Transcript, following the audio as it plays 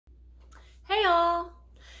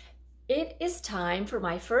It is time for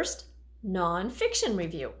my first nonfiction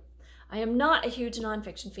review. I am not a huge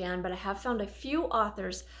nonfiction fan, but I have found a few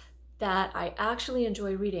authors that I actually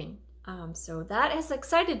enjoy reading. So that has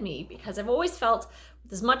excited me because I've always felt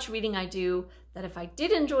with as much reading I do that if I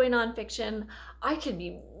did enjoy nonfiction, I could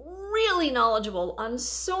be really knowledgeable on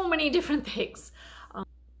so many different things.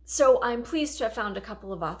 So I'm pleased to have found a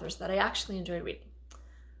couple of authors that I actually enjoy reading.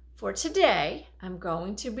 For today, I'm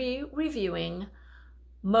going to be reviewing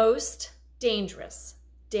Most Dangerous,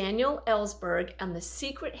 Danielle Ellsberg and the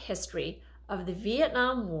Secret History of the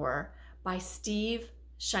Vietnam War by Steve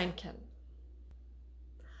Shienkin.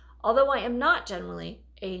 Although I am not generally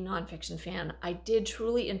a nonfiction fan, I did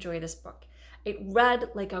truly enjoy this book. It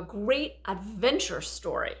read like a great adventure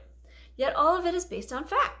story, yet all of it is based on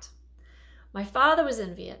fact. My father was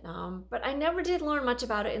in Vietnam, but I never did learn much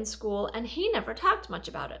about it in school, and he never talked much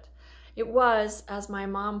about it. It was, as my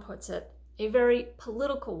mom puts it, a very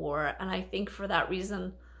political war, and I think for that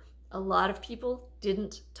reason, a lot of people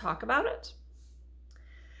didn't talk about it.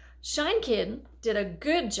 Shienkin did a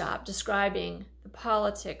good job describing the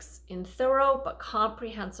politics in thorough but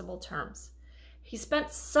comprehensible terms. He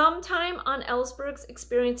spent some time on Ellsberg's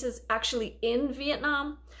experiences actually in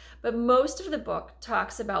Vietnam, but most of the book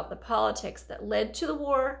talks about the politics that led to the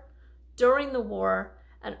war, during the war,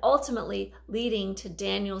 and ultimately leading to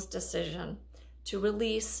Danielle's decision to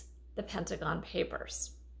release the Pentagon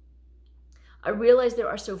Papers. I realize there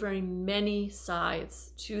are so very many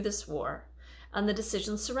sides to this war and the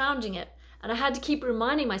decisions surrounding it, and I had to keep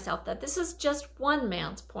reminding myself that this is just one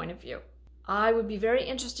man's point of view. I would be very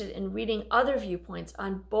interested in reading other viewpoints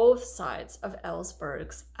on both sides of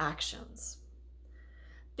Ellsberg's actions.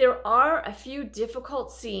 There are a few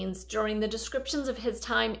difficult scenes during the descriptions of his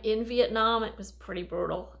time in Vietnam. It was pretty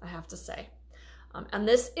brutal, I have to say. And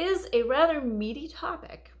this is a rather meaty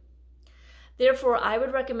topic. Therefore, I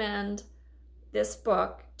would recommend this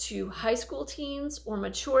book to high school teens or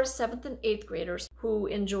mature 7th and 8th graders who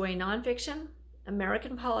enjoy nonfiction,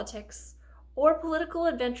 American politics, or political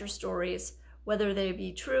adventure stories, whether they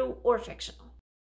be true or fictional.